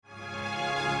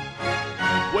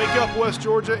Wake up, West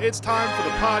Georgia. It's time for the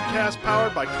podcast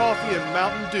powered by Coffee and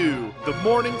Mountain Dew. The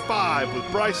Morning Five with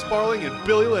Bryce Sparling and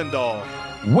Billy Lindahl.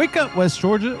 Wake up, West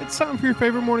Georgia. It's time for your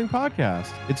favorite morning podcast.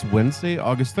 It's Wednesday,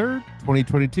 August 3rd,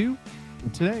 2022.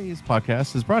 And today's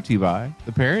podcast is brought to you by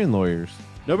the Parian Lawyers.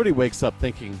 Nobody wakes up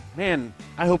thinking, man,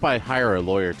 I hope I hire a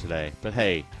lawyer today. But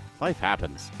hey, life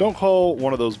happens. Don't call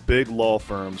one of those big law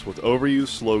firms with overused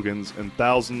slogans and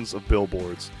thousands of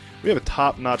billboards. We have a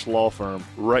top-notch law firm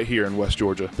right here in West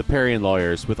Georgia. The Parian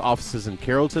Lawyers, with offices in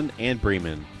Carrollton and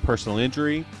Bremen, personal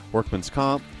injury, workman's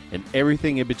comp, and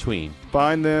everything in between.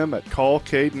 Find them at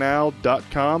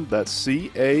callcadenow.com. That's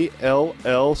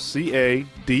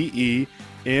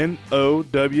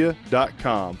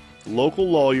CALLCADENOW.com. Local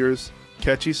lawyers,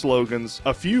 catchy slogans,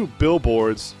 a few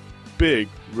billboards, big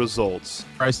results.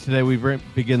 Bryce, today we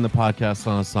begin the podcast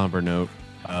on a somber note.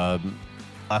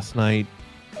 Last night,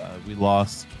 we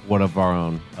lost one of our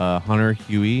own, Hunter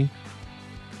Huey,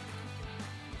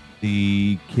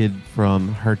 the kid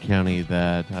from Hurt County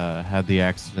that had the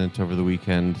accident over the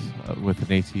weekend with an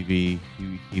ATV.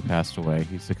 He passed away.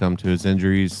 He succumbed to his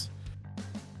injuries.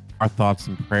 Our thoughts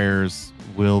and prayers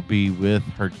will be with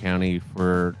Hurt County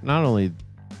for not only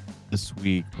this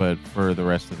week, but for the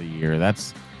rest of the year.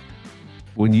 That's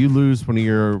when you lose one of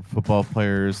your football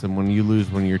players and when you lose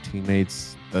one of your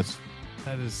teammates, that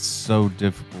is so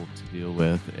difficult to deal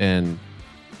with, and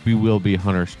we will be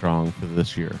Hunter strong for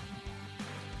this year.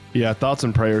 Yeah, thoughts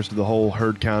and prayers to the whole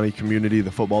Herd County community,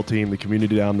 the football team, the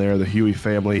community down there, the Huey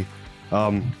family.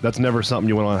 That's never something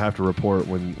you want to have to report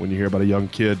when you hear about a young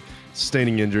kid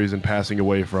sustaining injuries and passing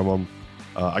away from them.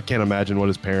 I can't imagine what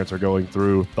his parents are going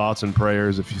through. Thoughts and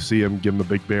prayers. If you see him, give him a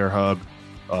big bear hug.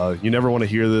 You never want to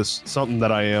hear this. Something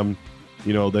that I am,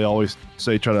 they always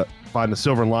say try to find a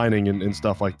silver lining and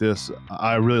stuff like this.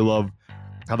 I really love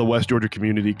how the West Georgia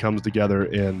community comes together,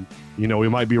 and we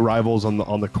might be rivals on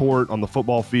the court, on the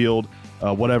football field,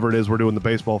 whatever it is we're doing, the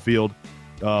baseball field.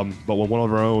 But when one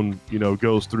of our own,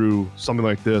 goes through something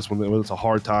like this, when it's a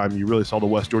hard time, you really saw the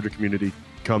West Georgia community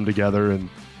come together and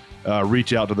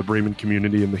reach out to the Bremen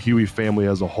community and the Huey family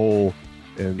as a whole,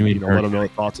 and let them know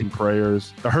thoughts and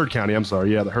prayers. The Herd County,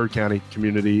 the Herd County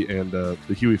community and the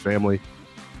Huey family.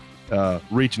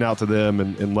 Reaching out to them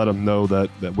and let them know that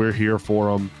we're here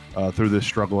for them through this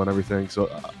struggle and everything. So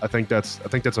I think that's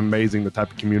amazing, the type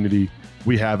of community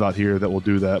we have out here that will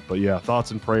do that. But yeah,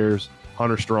 thoughts and prayers,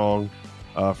 Hunter strong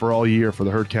for all year for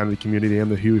the Herd County community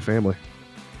and the Huey family.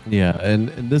 Yeah, and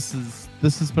this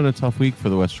has been a tough week for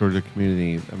the West Georgia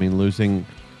community. I mean, losing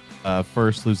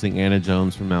Anna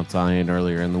Jones from Mount Zion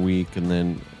earlier in the week, and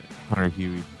then Hunter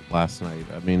Huey last night.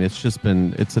 I mean, it's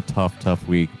a tough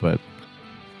week, but.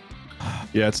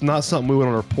 Yeah, it's not something we want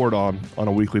to report on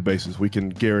a weekly basis. We can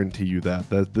guarantee you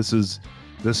that this is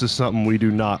something we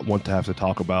do not want to have to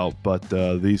talk about. But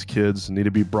these kids need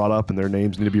to be brought up, and their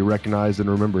names need to be recognized and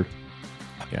remembered.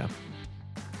 Yeah.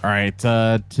 All right.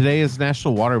 Today is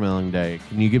National Watermelon Day.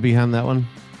 Can you get behind that one?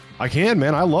 I can,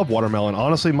 man. I love watermelon.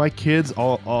 Honestly, my kids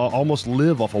almost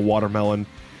live off of watermelon.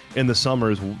 In the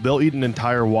summers, they'll eat an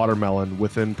entire watermelon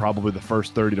within probably the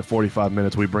first 30 to 45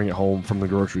 minutes we bring it home from the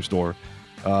grocery store.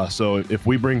 So if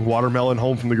we bring watermelon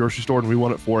home from the grocery store and we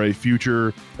want it for a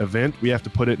future event, we have to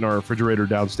put it in our refrigerator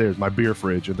downstairs, my beer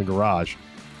fridge in the garage.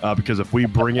 Because if we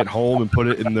bring it home and put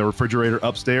it in the refrigerator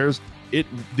upstairs,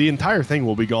 the entire thing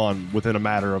will be gone within a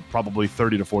matter of probably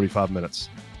 30 to 45 minutes.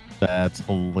 That's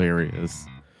hilarious.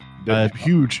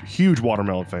 Huge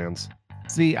watermelon fans.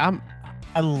 See, I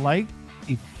like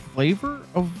the flavor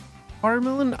of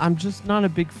watermelon. I'm just not a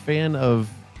big fan of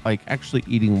actually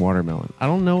eating watermelon. I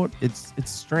don't know. It's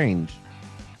strange.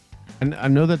 And I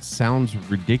know that sounds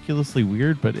ridiculously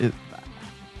weird, but I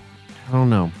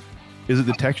don't know. Is it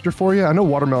the texture for you? I know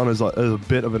watermelon is a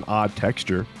bit of an odd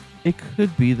texture. It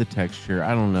could be the texture.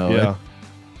 I don't know. Yeah.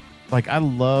 I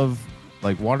love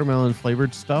watermelon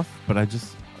flavored stuff, but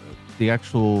the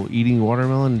actual eating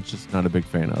watermelon, just not a big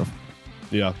fan of.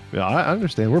 Yeah, I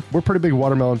understand. We're pretty big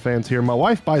watermelon fans here. My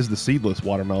wife buys the seedless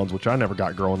watermelons, which I never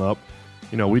got growing up.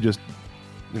 We just,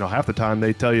 half the time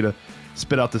they tell you to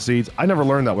spit out the seeds. I never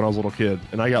learned that when I was a little kid,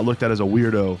 and I got looked at as a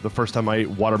weirdo the first time I ate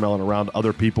watermelon around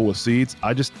other people with seeds.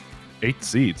 I just ate the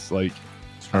seeds. They're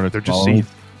just seeds.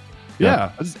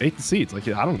 Yeah, I just ate the seeds. I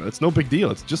don't know. It's no big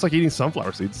deal. It's just like eating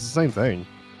sunflower seeds. It's the same thing.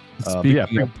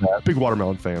 Big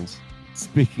watermelon fans.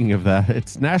 Speaking of that,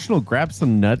 it's National Grab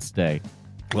Some Nuts Day.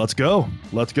 Let's go.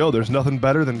 There's nothing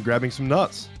better than grabbing some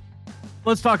nuts.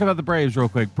 Let's talk about the Braves real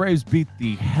quick. Braves beat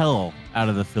the hell out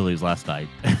of the Phillies last night.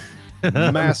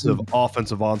 Massive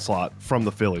offensive onslaught from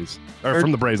the Phillies, or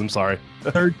from the Braves, I'm sorry.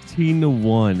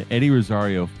 13-1. Eddie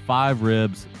Rosario, 5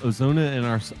 ribs. Ozuna and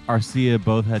Arcia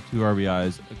both had 2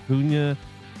 RBIs. Acuna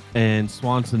and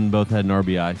Swanson both had an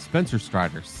RBI. Spencer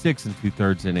Strider, 6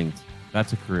 2/3 innings.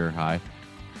 That's a career high.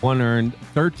 1 earned,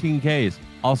 13 Ks,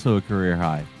 also a career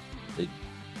high.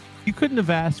 You couldn't have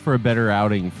asked for a better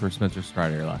outing for Spencer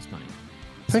Strider last night.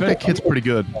 I think that kid's pretty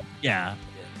good. Yeah.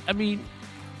 I mean,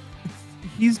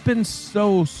 he's been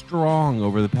so strong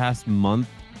over the past month,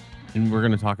 and we're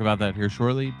going to talk about that here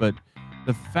shortly, but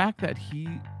the fact that he's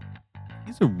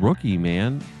a rookie,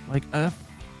 man, like a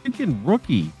freaking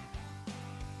rookie.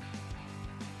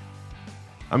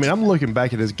 I mean, I'm looking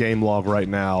back at his game log right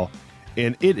now,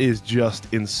 and it is just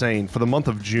insane. For the month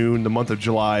of June, the month of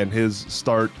July, and his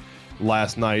start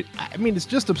last night, I mean, it's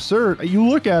just absurd. You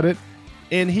look at it,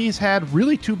 and he's had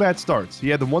really 2 bad starts. He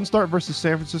had the 1 start versus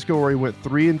San Francisco where he went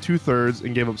 3 2/3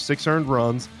 and gave up 6 earned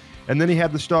runs. And then he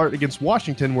had the start against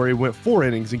Washington where he went 4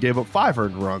 innings and gave up 5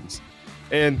 earned runs.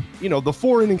 And, you know, the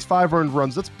 4 innings, 5 earned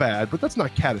runs, that's bad, but that's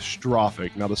not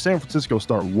catastrophic. Now, the San Francisco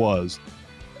start was.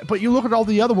 But you look at all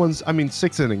the other ones, I mean,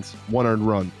 6 innings, 1 earned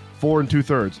run. 4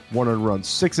 2/3, 1 earned run.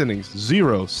 6 innings,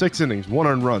 0, 6 innings, 1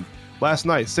 earned run. Last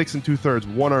night, 6 2/3,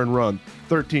 1 earned run,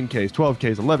 13 Ks, 12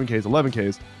 Ks, 11 Ks, 11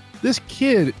 Ks. This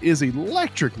kid is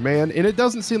electric, man, and it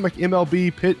doesn't seem like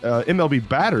MLB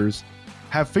batters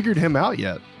have figured him out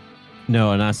yet.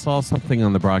 No, and I saw something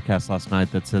on the broadcast last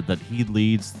night that said that he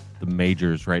leads the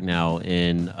majors right now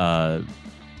in, I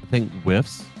think,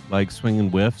 whiffs, like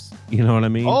swinging whiffs. You know what I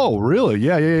mean? Oh, really?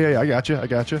 Yeah. I got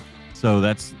you. So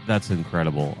that's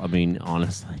incredible. I mean,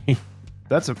 honestly.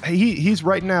 He's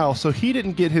right now. So he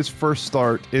didn't get his first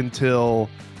start until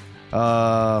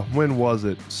when was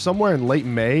it? Somewhere in late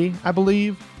May, I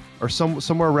believe, or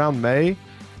somewhere around May.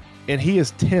 And he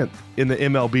is 10th in the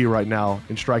MLB right now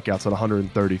in strikeouts at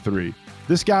 133.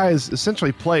 This guy has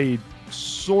essentially played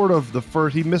sort of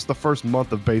he missed the first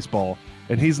month of baseball,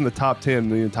 and he's in the top 10 in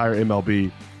the entire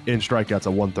MLB in strikeouts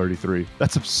at 133.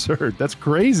 That's absurd. That's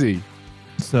crazy.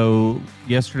 So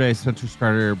yesterday, Spencer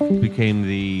Strider became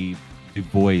the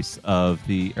voice of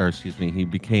he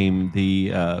became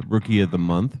the rookie of the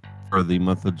month for the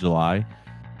month of July.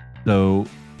 So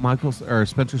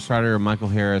Spencer Strider and Michael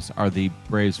Harris are the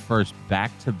Braves' first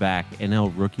back-to-back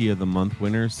NL Rookie of the Month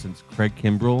winners since Craig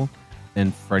Kimbrell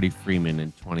and Freddie Freeman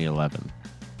in 2011.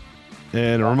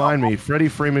 And remind me, Freddie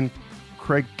Freeman,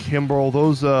 Craig Kimbrell,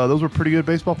 those were pretty good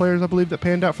baseball players, I believe, that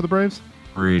panned out for the Braves.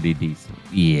 Pretty decent.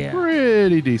 Yeah.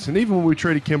 Pretty decent. Even when we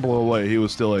traded Kimbrell away, he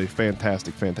was still a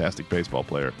fantastic baseball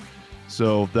player.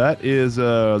 So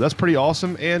that's pretty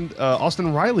awesome. And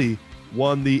Austin Riley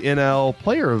won the NL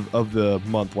Player of the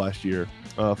Month last year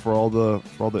for all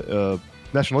the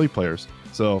National League players.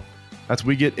 So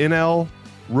we get NL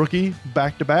Rookie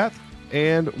back to back,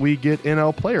 and we get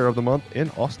NL Player of the Month in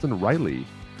Austin Riley.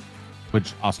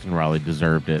 Which Austin Riley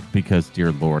deserved it because,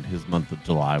 dear Lord, his month of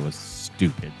July was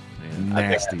stupid. Man.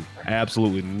 Nasty.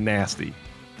 Absolutely nasty.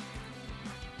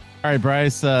 All right,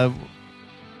 Bryce,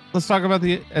 let's talk about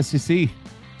the SEC.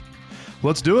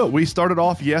 Let's do it. We started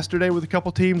off yesterday with a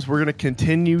couple teams. We're going to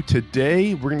continue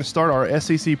today. We're going to start our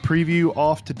SEC preview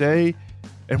off today.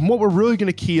 And what we're really going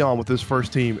to key on with this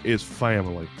first team is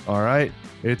family. All right?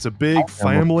 It's a big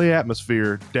family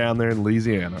atmosphere down there in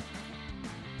Louisiana.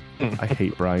 I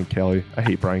hate Brian Kelly. I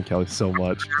hate Brian Kelly so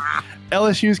much.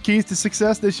 LSU's keys to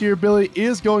success this year, Billy,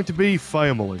 is going to be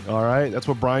family. All right? That's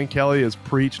what Brian Kelly has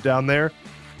preached down there.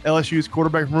 LSU's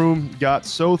quarterback room got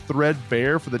so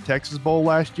threadbare for the Texas Bowl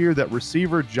last year that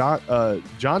receiver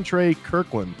John Trey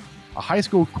Kirkland, a high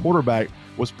school quarterback,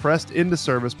 was pressed into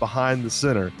service behind the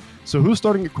center. So who's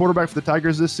starting at quarterback for the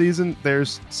Tigers this season?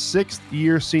 There's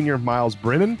 6th-year senior Miles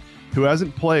Brennan, who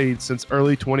hasn't played since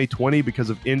early 2020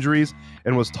 because of injuries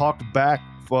and was talked back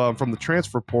from the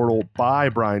transfer portal by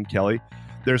Brian Kelly.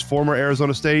 There's former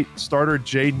Arizona State starter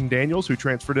Jaden Daniels, who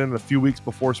transferred in a few weeks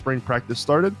before spring practice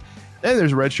started. And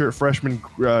there's redshirt freshman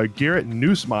Garrett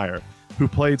Nussmeier, who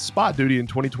played spot duty in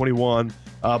 2021,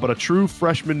 but a true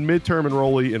freshman midterm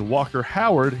enrollee in Walker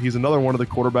Howard. He's another one of the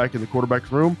quarterback in the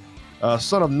quarterback room,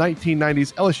 son of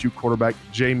 1990s LSU quarterback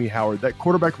Jamie Howard. That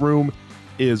quarterback room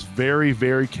is very,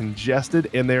 very congested,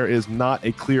 and there is not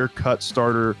a clear-cut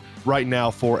starter right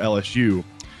now for LSU.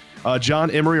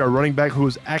 John Emery, our running back, who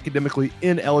was academically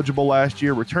ineligible last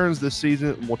year, returns this season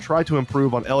and will try to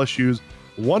improve on LSU's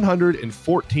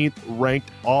 114th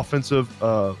ranked offensive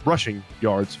rushing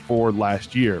yards for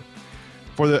last year.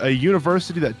 For a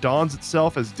university that dawns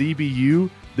itself as DBU,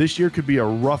 this year could be a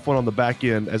rough one on the back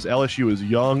end as LSU is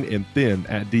young and thin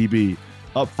at DB.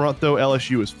 Up front, though,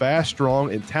 LSU is fast,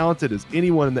 strong, and talented as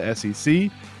anyone in the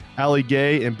SEC. Ali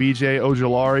Gay and BJ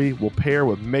Ojolari will pair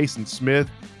with Mason Smith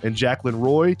and Jacqueline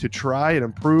Roy to try and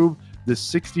improve the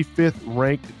 65th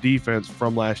ranked defense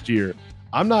from last year.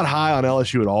 I'm not high on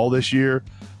LSU at all this year.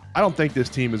 I don't think this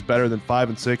team is better than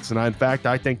 5-6, and in fact,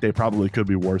 I think they probably could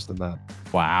be worse than that.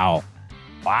 Wow.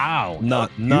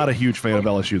 Not a huge fan of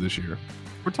LSU this year.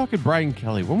 We're talking Brian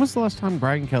Kelly. When was the last time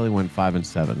Brian Kelly went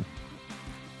 5-7?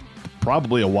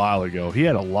 Probably a while ago. He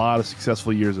had a lot of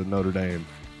successful years at Notre Dame.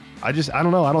 I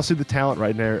don't know. I don't see the talent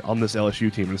right there on this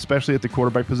LSU team, and especially at the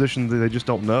quarterback position, they just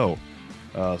don't know.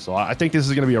 So I think this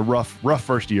is going to be a rough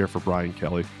first year for Brian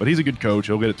Kelly. But he's a good coach.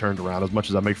 He'll get it turned around. As much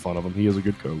as I make fun of him, he is a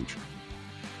good coach.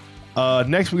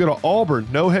 Next, we go to Auburn.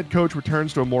 No head coach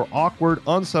returns to a more awkward,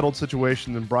 unsettled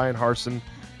situation than Brian Harsin,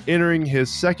 entering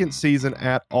his second season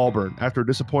at Auburn after a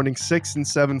disappointing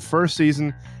 6-7 first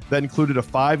season that included a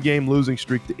 5-game losing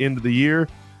streak at the end of the year.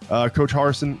 Coach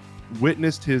Harsin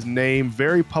witnessed his name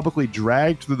very publicly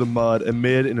dragged through the mud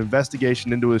amid an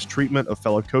investigation into his treatment of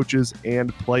fellow coaches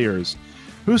and players.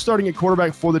 Who's starting at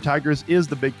quarterback for the Tigers is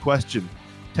the big question.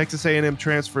 Texas A&M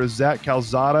transfer Zach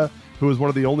Calzada, who was one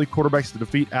of the only quarterbacks to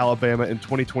defeat Alabama in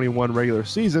 2021 regular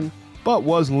season, but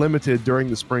was limited during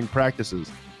the spring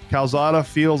practices. Calzada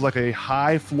feels like a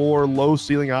high floor, low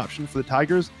ceiling option for the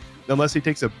Tigers unless he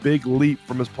takes a big leap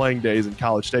from his playing days in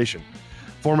College Station.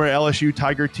 Former LSU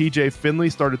Tiger TJ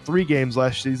Finley started 3 games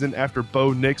last season after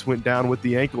Bo Nix went down with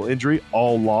the ankle injury,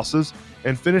 all losses,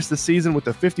 and finished the season with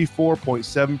a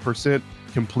 54.7%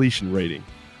 completion rating.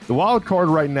 The wild card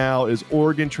right now is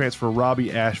Oregon transfer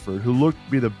Robbie Ashford, who looked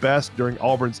to be the best during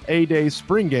Auburn's A-Day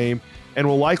spring game and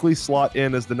will likely slot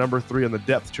in as the number 3 on the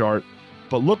depth chart.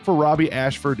 But look for Robbie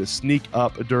Ashford to sneak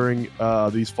up during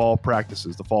these fall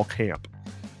practices, the fall camp.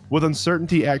 With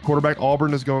uncertainty at quarterback,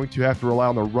 Auburn is going to have to rely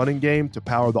on the running game to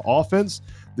power the offense.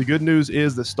 The good news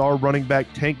is that star running back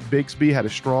Tank Bigsby had a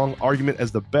strong argument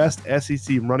as the best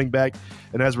SEC running back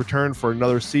and has returned for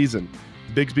another season.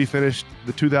 Bigsby finished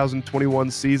the 2021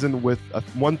 season with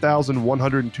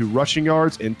 1,102 rushing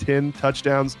yards and 10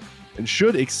 touchdowns and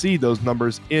should exceed those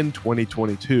numbers in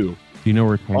 2022. Do you know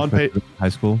where Tank went to high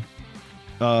school?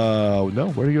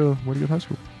 No. Where do you go to high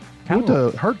school? He went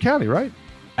to Hurd County, right?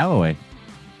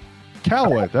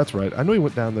 Callaway, that's right. I knew he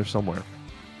went down there somewhere.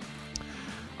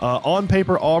 On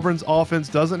paper, Auburn's offense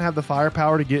doesn't have the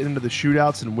firepower to get into the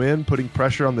shootouts and win, putting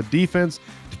pressure on the defense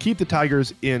to keep the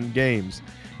Tigers in games.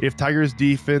 If Tigers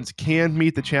defense can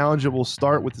meet the challenge, it will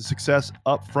start with the success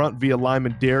up front via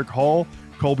lineman Derek Hall,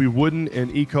 Colby Wooden,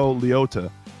 and Iko Leota.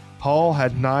 Hall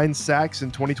had 9 sacks in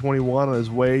 2021 on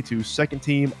his way to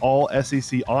second-team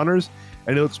All-SEC honors,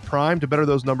 and he looks primed to better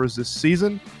those numbers this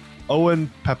season.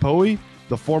 Owen Papoi,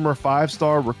 the former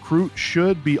 5-star recruit,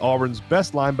 should be Auburn's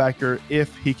best linebacker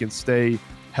if he can stay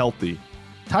healthy.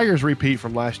 Tigers repeat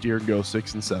from last year and go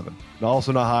 6-7. And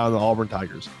also not high on the Auburn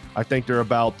Tigers. I think they're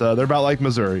about like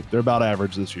Missouri. They're about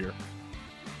average this year.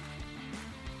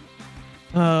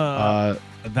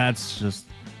 That's just,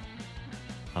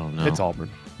 I don't know. It's Auburn.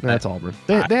 That's Auburn.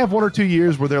 They have 1 or 2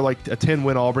 years where they're like a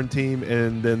 10-win Auburn team,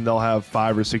 and then they'll have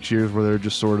 5 or 6 years where they're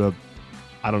just sort of,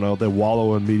 I don't know, they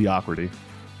wallow in mediocrity.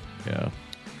 Yeah.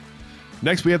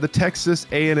 Next, we have the Texas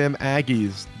A&M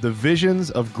Aggies. The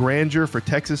visions of grandeur for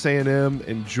Texas A&M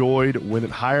enjoyed when it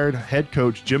hired head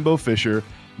coach Jimbo Fisher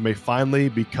may finally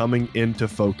be coming into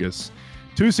focus.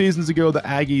 2 seasons ago, the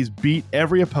Aggies beat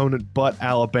every opponent but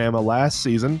Alabama last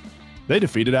season. They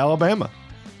defeated Alabama.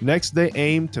 Next, they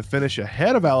aim to finish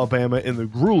ahead of Alabama in the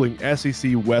grueling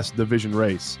SEC West Division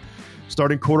race.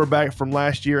 Starting quarterback from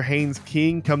last year, Haynes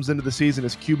King, comes into the season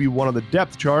as QB1 on the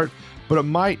depth chart, but it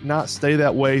might not stay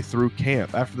that way through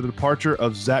camp. After the departure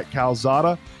of Zach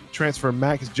Calzada, transfer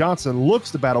Max Johnson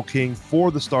looks to battle King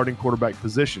for the starting quarterback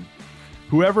position.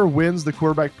 Whoever wins the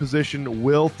quarterback position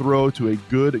will throw to a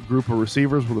good group of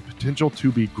receivers with the potential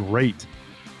to be great.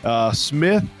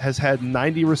 Smith has had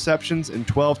 90 receptions and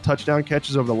 12 touchdown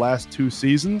catches over the last 2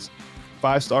 seasons.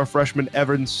 5-star freshman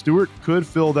Evan Stewart could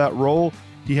fill that role.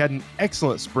 He had an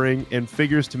excellent spring and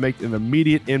figures to make an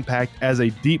immediate impact as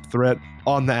a deep threat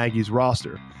on the Aggies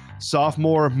roster.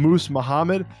 Sophomore Moose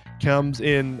Muhammad comes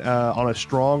in on a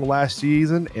strong last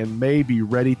season and may be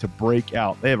ready to break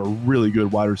out. They have a really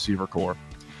good wide receiver core.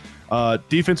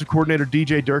 Defensive coordinator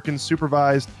DJ Durkin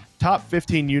supervised top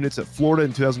 15 units at Florida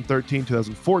in 2013,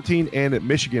 2014, and at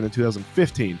Michigan in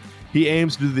 2015. He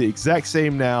aims to do the exact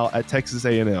same now at Texas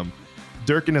A&M.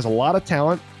 Durkin has a lot of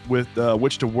talent with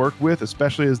which to work with,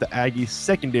 especially as the Aggies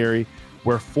secondary,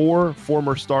 where 4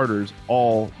 former starters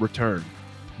all return.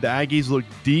 The Aggies look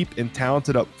deep and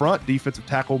talented up front. Defensive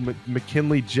tackle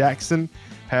McKinley Jackson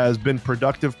has been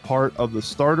productive part of the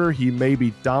starter. He may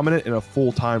be dominant in a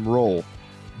full-time role.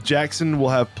 Jackson will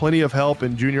have plenty of help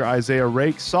in junior Isaiah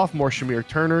Rake, sophomore Shamir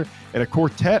Turner, and a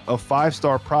quartet of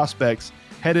 5-star prospects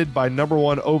headed by number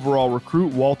 1 overall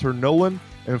recruit Walter Nolan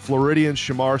and Floridian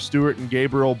Shamar Stewart and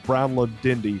Gabriel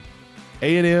Brownlow-Dindy.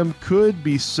 A&M could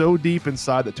be so deep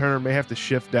inside that Turner may have to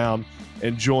shift down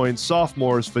and join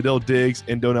sophomores Fidel Diggs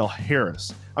and Donnell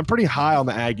Harris. I'm pretty high on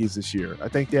the Aggies this year. I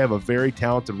think they have a very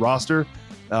talented roster.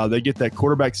 They get that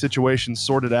quarterback situation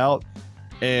sorted out,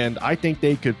 and I think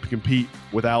they could compete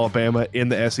with Alabama in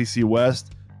the SEC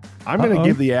West. I'm going to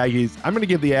give the Aggies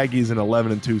an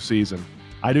 11-2 season.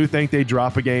 I do think they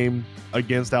drop a game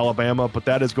against Alabama, but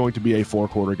that is going to be a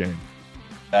 4-quarter game.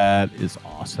 That is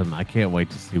awesome. I can't wait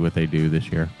to see what they do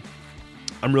this year.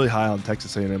 I'm really high on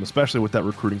Texas A&M, especially with that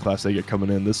recruiting class they get coming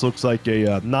in. This looks like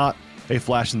not a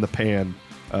flash in the pan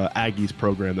Aggies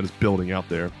program that is building out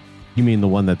there. You mean the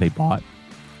one that they bought?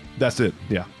 That's it.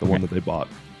 Yeah, the one that they bought.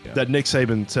 Yeah. That Nick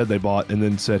Saban said they bought and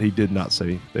then said he did not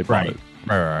say they bought it.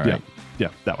 Right. Yeah,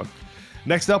 that one.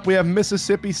 Next up, we have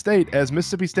Mississippi State. As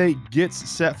Mississippi State gets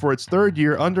set for its 3rd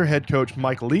year under head coach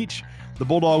Mike Leach, the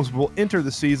Bulldogs will enter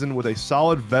the season with a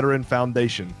solid veteran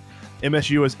foundation.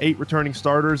 MSU has 8 returning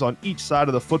starters on each side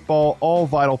of the football, all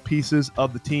vital pieces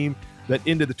of the team that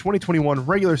ended the 2021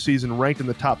 regular season ranked in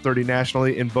the top 30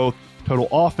 nationally in both total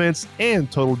offense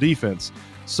and total defense.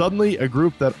 Suddenly, a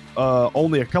group that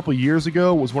only a couple years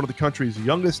ago was one of the country's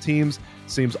youngest teams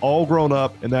seems all grown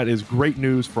up, and that is great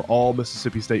news for all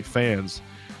Mississippi State fans.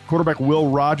 Quarterback Will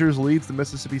Rogers leads the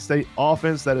Mississippi State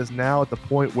offense that is now at the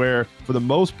point where, for the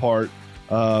most part,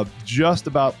 just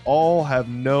about all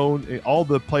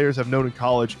the players have known in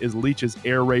college is Leach's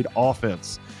air raid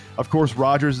offense. Of course,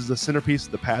 Rogers is the centerpiece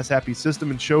of the pass-happy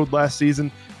system and showed last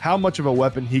season how much of a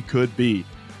weapon he could be.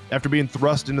 After being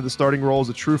thrust into the starting role as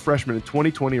a true freshman in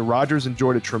 2020, Rogers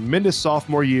enjoyed a tremendous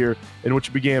sophomore year in which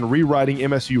he began rewriting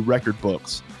MSU record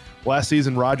books. Last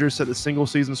season, Rogers set the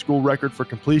single-season school record for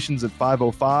completions at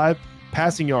 505,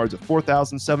 passing yards at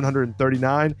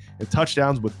 4,739, and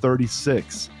touchdowns with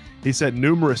 36. He set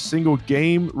numerous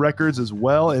single-game records as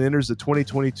well and enters the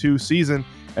 2022 season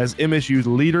as MSU's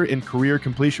leader in career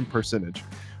completion percentage.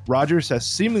 Rogers has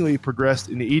seemingly progressed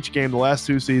in each game the last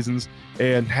 2 seasons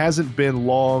and hasn't been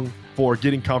long for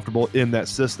getting comfortable in that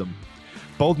system.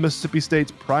 Both Mississippi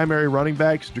State's primary running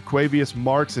backs, Jaquavius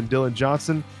Marks and Dylan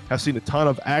Johnson, have seen a ton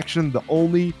of action. The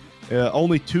only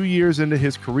 2 years into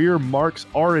his career, Marks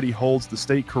already holds the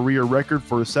state career record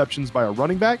for receptions by a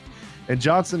running back, and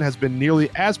Johnson has been nearly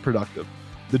as productive.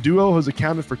 The duo has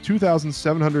accounted for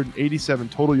 2,787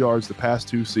 total yards the past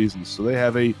 2 seasons, so they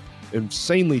have a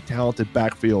insanely talented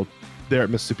backfield there at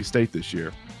Mississippi State this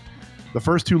year. The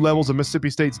first 2 levels of Mississippi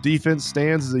State's defense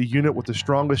stands as a unit with the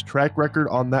strongest track record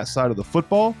on that side of the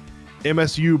football.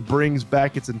 MSU brings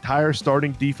back its entire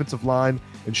starting defensive line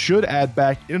and should add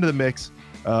back into the mix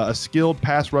a skilled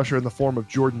pass rusher in the form of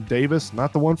Jordan Davis,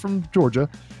 not the one from Georgia.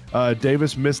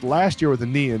 Davis missed last year with a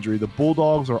knee injury. The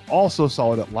Bulldogs are also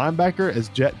solid at linebacker as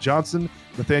Jet Johnson,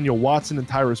 Nathaniel Watson, and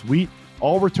Tyrus Wheat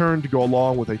all return to go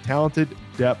along with a talented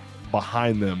depth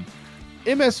behind them.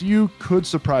 MSU could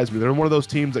surprise me. They're one of those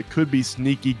teams that could be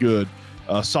sneaky good.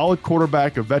 A solid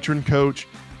quarterback, a veteran coach.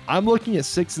 I'm looking at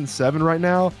 6-7 right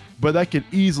now, but that could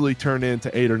easily turn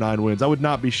into 8 or 9 wins. I would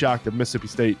not be shocked if Mississippi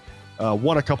State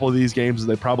won a couple of these games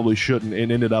that they probably shouldn't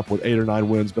and ended up with 8 or 9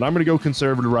 wins. But I'm going to go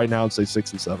conservative right now and say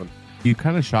 6-7. You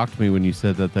kind of shocked me when you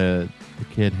said that the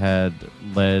kid had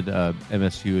led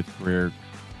MSU with career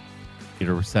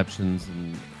receptions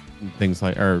and things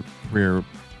like, or career,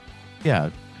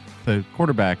 the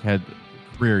quarterback had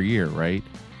career year, right?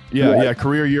 Yeah,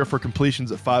 career year for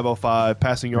completions at 505,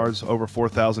 passing yards over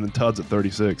 4,000, and TUDs at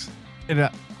 36. And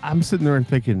I'm sitting there and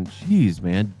thinking, geez,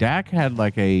 man, Dak had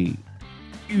like a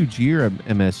huge year at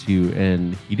MSU,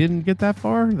 and he didn't get that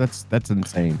far? That's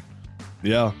insane.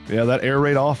 Yeah, that air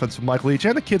raid offense with Mike Leach,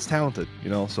 and the kid's talented,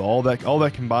 so all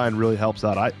that combined really helps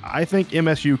out. I think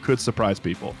MSU could surprise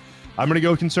people. I'm going to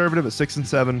go conservative at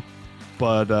 6-7,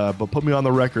 but put me on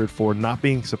the record for not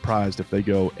being surprised if they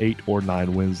go 8 or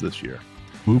 9 wins this year.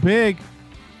 Woo pig.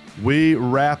 We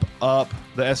wrap up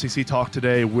the SEC talk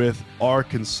today with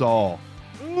Arkansas.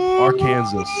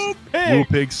 Arkansas. Woo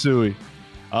pig suey.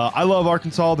 I love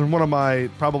Arkansas. They're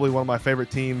probably one of my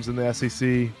favorite teams in the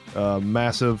SEC.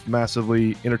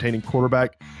 Massively entertaining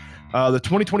quarterback. The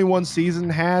 2021 season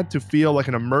had to feel like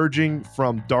an emerging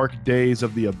from dark days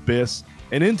of the abyss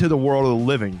and into the world of the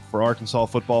living for Arkansas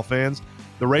football fans.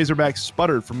 The Razorbacks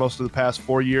sputtered for most of the past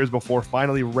 4 years before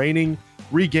finally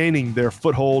regaining their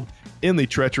foothold in the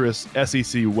treacherous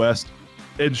SEC West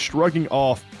and shrugging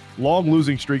off long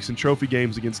losing streaks in trophy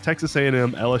games against Texas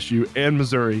A&M, LSU, and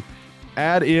Missouri.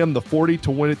 Add in the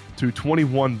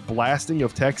 40-21 blasting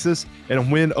of Texas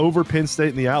and win over Penn State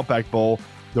in the Outback Bowl,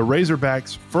 the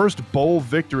Razorbacks' first bowl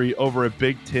victory over a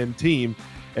Big Ten team,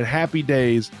 and happy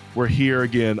days were here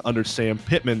again under Sam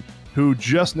Pittman, who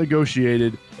just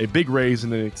negotiated a big raise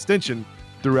and an extension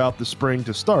throughout the spring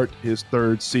to start his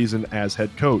third season as head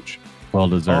coach. Well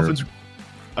deserved.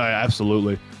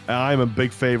 Absolutely. I'm a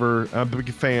big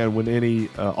fan when any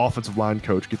offensive line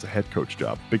coach gets a head coach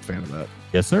job. Big fan of that.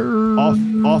 Yes, sir.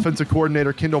 Offensive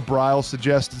coordinator Kendall Briles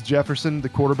suggests Jefferson, the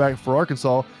quarterback for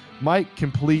Arkansas, might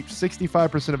complete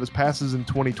 65% of his passes in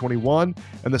 2021,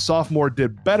 and the sophomore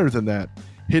did better than that,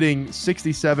 hitting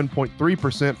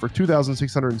 67.3% for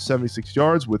 2,676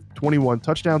 yards with 21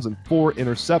 touchdowns and 4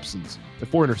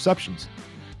 interceptions.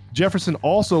 Jefferson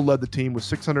also led the team with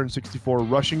 664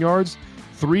 rushing yards.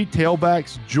 3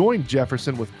 tailbacks joined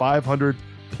Jefferson with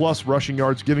 500-plus rushing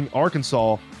yards, giving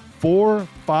Arkansas 4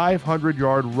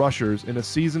 500-yard rushers in a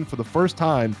season for the first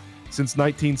time since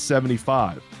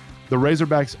 1975. The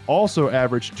Razorbacks also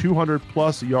averaged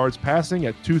 200-plus yards passing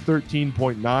at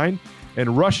 213.9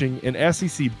 and rushing an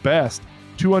SEC best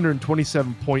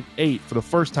 227.8 for the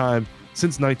first time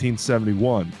since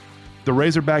 1971. The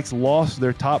Razorbacks lost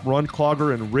their top run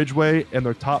clogger in Ridgeway and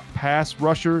their top pass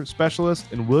rusher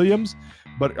specialist in Williams,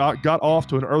 but got off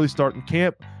to an early start in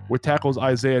camp with tackles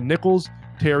Isaiah Nichols,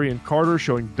 Terry and Carter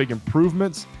showing big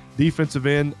improvements. Defensive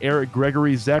end Eric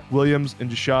Gregory, Zach Williams, and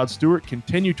Jashad Stewart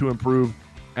continue to improve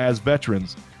as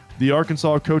veterans. The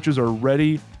Arkansas coaches are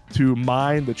ready to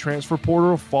mine the transfer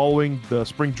portal following the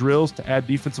spring drills to add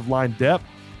defensive line depth,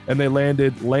 and they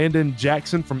landed Landon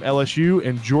Jackson from LSU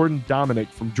and Jordan Dominic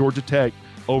from Georgia Tech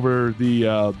over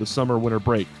the summer-winter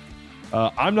break.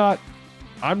 I'm not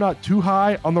too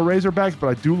high on the Razorbacks, but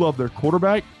I do love their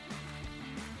quarterback.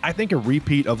 I think a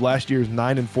repeat of last year's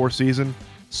 9-4 season,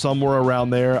 somewhere around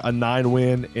there, a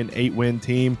 9-win and 8-win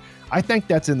team, I think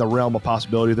that's in the realm of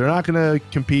possibility. They're not going to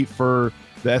compete for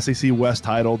the SEC West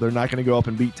title. They're not going to go up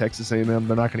and beat Texas A&M.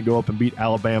 They're not going to go up and beat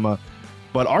Alabama.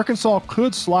 But Arkansas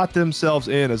could slot themselves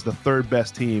in as the third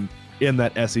best team in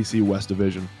that SEC West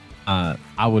division.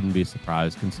 I wouldn't be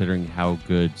surprised considering how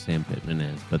good Sam Pittman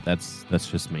is, but that's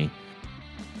just me.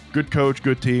 Good coach,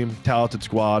 good team, talented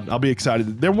squad. I'll be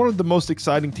excited. They're one of the most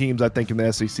exciting teams, I think, in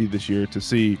the SEC this year to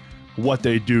see what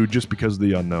they do just because of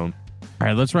the unknown. All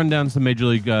right, let's run down some Major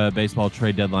League Baseball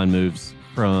trade deadline moves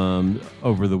from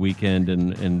over the weekend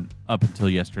and up until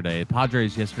yesterday.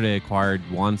 Padres yesterday acquired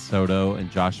Juan Soto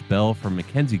and Josh Bell from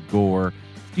Mackenzie Gore,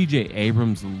 DJ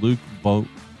Abrams, Luke Vogt,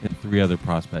 and 3 other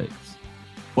prospects.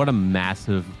 What a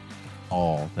massive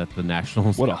haul that the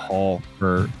Nationals. What a haul.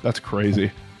 That's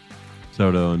crazy.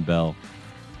 Soto and Bell.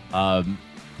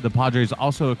 The Padres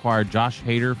also acquired Josh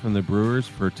Hader from the Brewers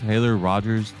for Taylor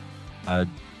Rogers,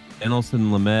 Denelson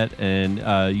Lamet, and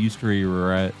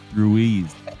Yustri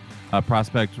Ruiz.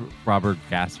 Prospect Robert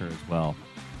Gasser as well.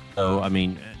 So, I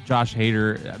mean, Josh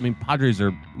Hader, Padres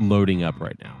are loading up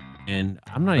right now. And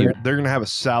I'm not even. They're going to have a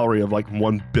salary of like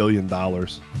 $1 billion. Where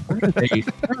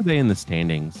are they in the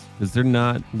standings? Because they're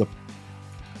not.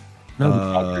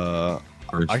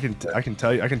 I can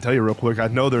tell you real quick. I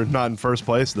know they're not in first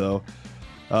place though.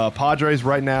 Padres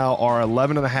right now are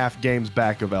 11.5 games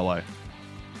back of LA.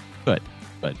 Good.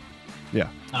 Yeah.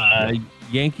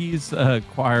 Yankees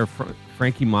acquire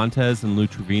Frankie Montez and Lou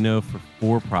Trevino for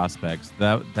 4 prospects.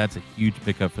 That's a huge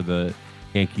pickup for the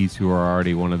Yankees, who are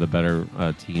already one of the better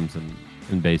teams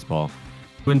in baseball.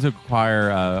 Twins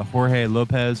acquire Jorge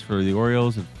Lopez for the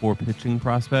Orioles and 4 pitching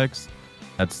prospects.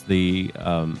 That's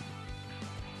that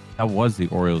was the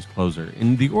Orioles closer.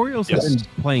 And the Orioles have been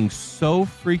playing so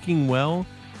freaking well,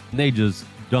 and they just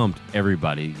dumped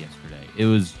everybody yesterday. It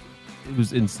was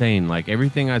insane. Like,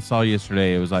 everything I saw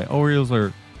yesterday, it was like,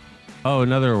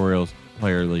 another Orioles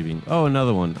player leaving. Oh,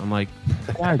 another one. I'm like,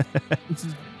 God, this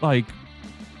is like,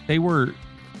 they were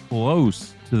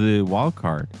close to the wild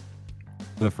card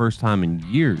for the first time in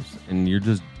years, and you're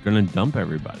just going to dump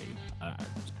everybody. It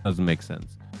doesn't make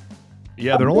sense.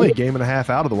 Yeah, they're only a game and a half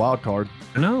out of the wild card.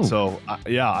 I know. So, I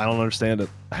don't understand it.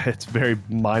 It's very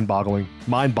mind-boggling.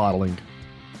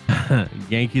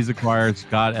 Yankees acquired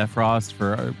Scott Efros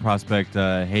for prospect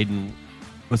Hayden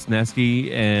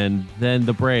Wisniewski, and then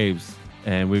the Braves.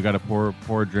 And we've got to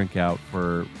pour a drink out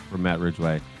for Matt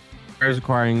Ridgway. Bears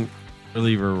acquiring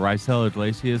reliever Raisel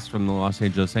Iglesias from the Los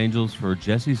Angeles Angels for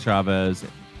Jesse Chavez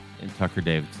and Tucker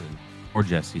Davidson. Or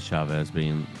Jesse Chavez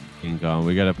being gone.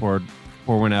 We got to pour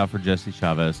one out for Jesse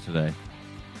Chavez today.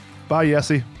 Bye,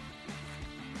 Jesse.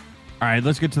 All right,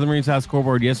 let's get to the Marine South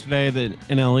Scoreboard. Yesterday, the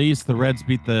NL East, the Reds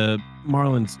beat the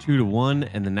Marlins 2-1,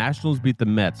 and the Nationals beat the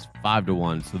Mets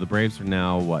 5-1. So the Braves are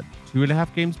now,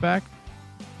 2.5 games back?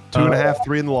 2.5,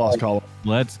 3 in the loss column.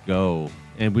 Let's go.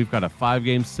 And we've got a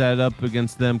 5-game setup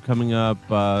against them coming up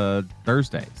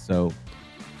Thursday. So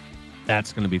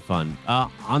that's going to be fun.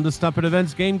 On the Stump It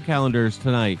events game calendars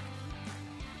tonight,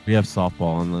 we have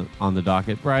softball on the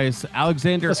docket. Bryce,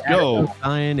 Alexander. Let's go.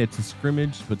 Zion. It's a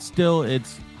scrimmage, but still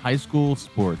it's high school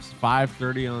sports.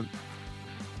 5:30 on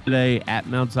today at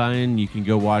Mount Zion. You can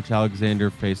go watch Alexander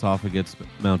face off against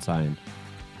Mount Zion.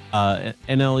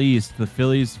 NL East, the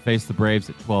Phillies face the Braves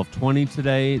at 12:20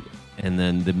 today. And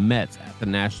then the Mets at the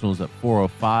Nationals at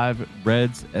 4:05.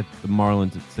 Reds at the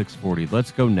Marlins at 6:40.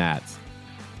 Let's go Nats.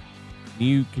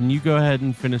 Can you go ahead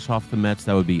and finish off the Mets?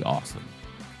 That would be awesome.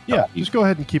 Yeah, just go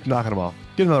ahead and keep knocking them off.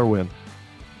 Get another win.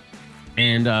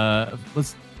 And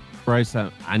Bryce,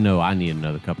 I know I need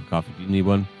another cup of coffee. Do you need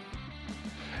one?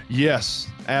 Yes,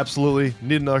 absolutely.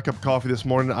 Need another cup of coffee this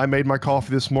morning. I made my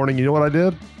coffee this morning. You know what I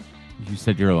did? You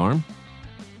set your alarm?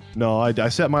 No, I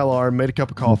set my alarm, made a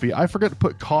cup of coffee. I forgot to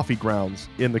put coffee grounds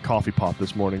in the coffee pot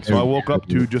this morning, so I woke up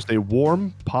to just a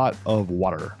warm pot of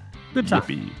water. Good time.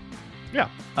 Yippee. Yeah,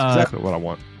 that's exactly what I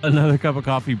want. Another cup of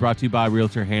coffee brought to you by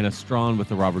Realtor Hannah Strawn with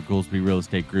the Robert Goolsby Real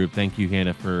Estate Group. Thank you,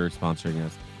 Hannah, for sponsoring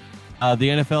us. The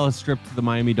NFL has stripped the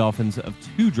Miami Dolphins of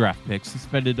 2 draft picks,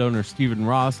 suspended owner Stephen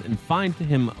Ross, and fined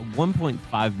him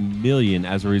 $1.5 million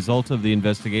as a result of the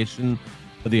investigation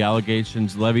of the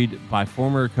allegations levied by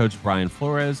former coach Brian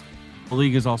Flores. The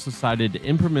league has also cited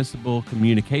impermissible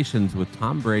communications with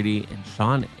Tom Brady and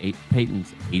Sean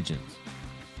Payton's agents.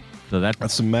 So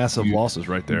that's some massive losses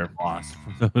right there. Loss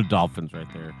for the Dolphins right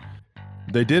there.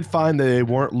 They did find they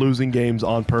weren't losing games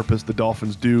on purpose. The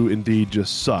Dolphins do indeed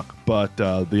just suck, but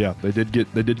yeah, they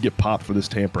did get popped for this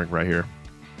tampering right here.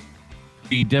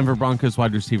 The Denver Broncos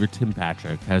wide receiver Tim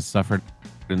Patrick has suffered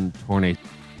a torn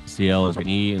ACL as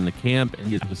knee in the camp, and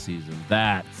he's out of the season.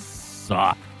 That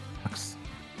sucks.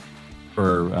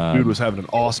 For dude was having an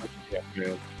awesome camp,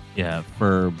 man. Yeah,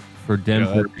 for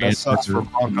Denver. Yeah, that sucks for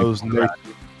Broncos.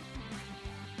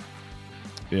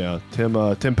 Yeah,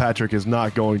 Tim Patrick is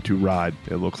not going to ride.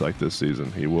 It looks like this season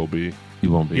he will be. He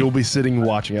won't be. He will be sitting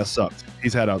watching. That sucks.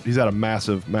 He's had a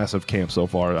massive camp so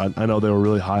far. I know they were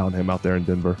really high on him out there in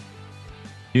Denver.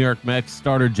 New York Mets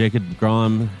starter Jacob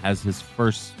deGrom has his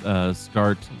first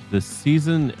start this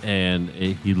season, and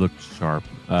he looked sharp.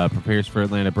 Prepares for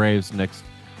Atlanta Braves next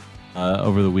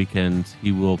over the weekend.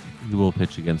 He will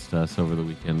pitch against us over the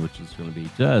weekend, which is going to be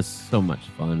just so much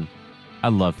fun. I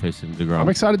love facing deGrom. I'm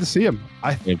excited to see him.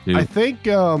 I think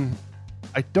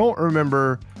I don't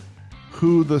remember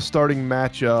who the starting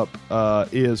matchup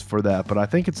is for that, but I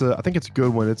think it's a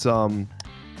good one. It's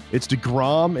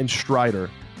deGrom and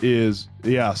Strider.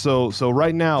 So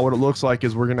right now what it looks like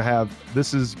is we're gonna have,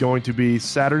 this is going to be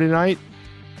Saturday night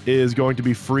is going to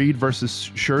be Fried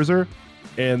versus Scherzer,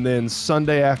 and then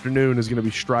Sunday afternoon is going to be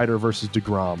Strider versus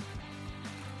deGrom.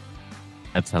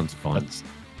 That sounds fun.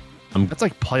 That's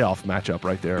like playoff matchup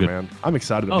right there, man. I'm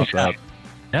excited about that.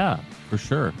 Yeah, for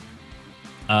sure.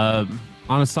 On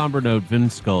a somber note, Vin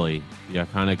Scully, the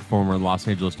iconic former Los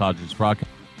Angeles Dodgers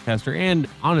broadcaster, and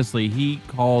honestly, he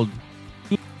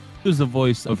was the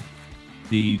voice of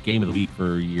the game of the week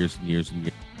for years and years and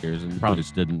years, and probably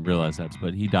just didn't realize that,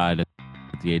 but he died at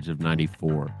the age of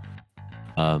 94.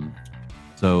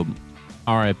 So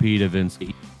R.I.P. to Vince.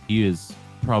 He is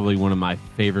probably one of my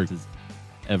favorites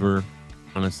ever.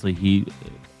 Honestly,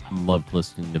 I loved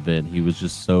listening to Vin. He was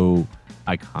just so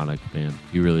iconic, man.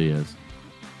 He really is.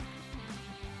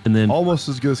 And then almost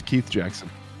as good as Keith Jackson.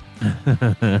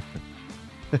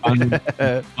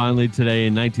 Finally today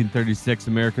in 1936,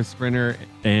 America's sprinter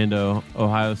and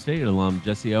Ohio State alum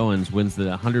Jesse Owens wins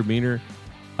the 100-meter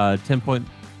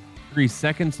 10.3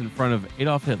 seconds in front of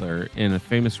Adolf Hitler in a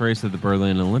famous race at the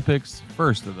Berlin Olympics,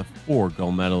 first of the 4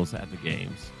 gold medals at the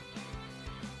Games.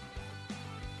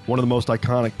 One of the most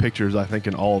iconic pictures, I think,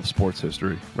 in all of sports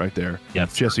history right there.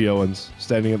 Yes. Jesse Owens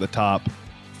standing at the top,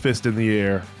 fist in the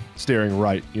air, staring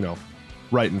right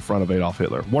in front of Adolf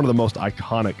Hitler. One of the most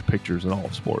iconic pictures in all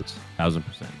of sports. 1000%.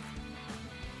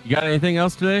 You got anything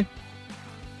else today?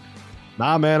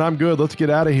 Nah, man, I'm good. Let's get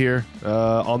out of here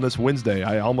on this Wednesday.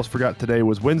 I almost forgot today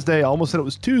was Wednesday. I almost said it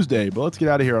was Tuesday, but let's get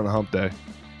out of here on a hump day.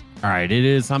 All right, it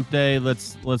is hump day.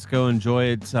 Let's go enjoy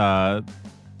it.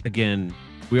 Again,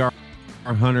 we are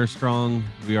Hunter Strong.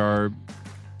 Our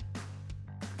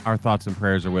thoughts and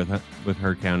prayers are with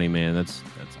Heard County, man. That's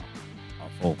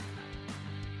awful.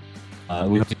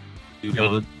 We hope to be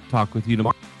able to talk with you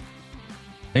tomorrow.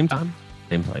 Same time,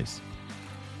 same place.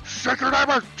 Shake your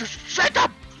neighbors! Just shake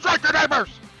them! Shake your neighbors!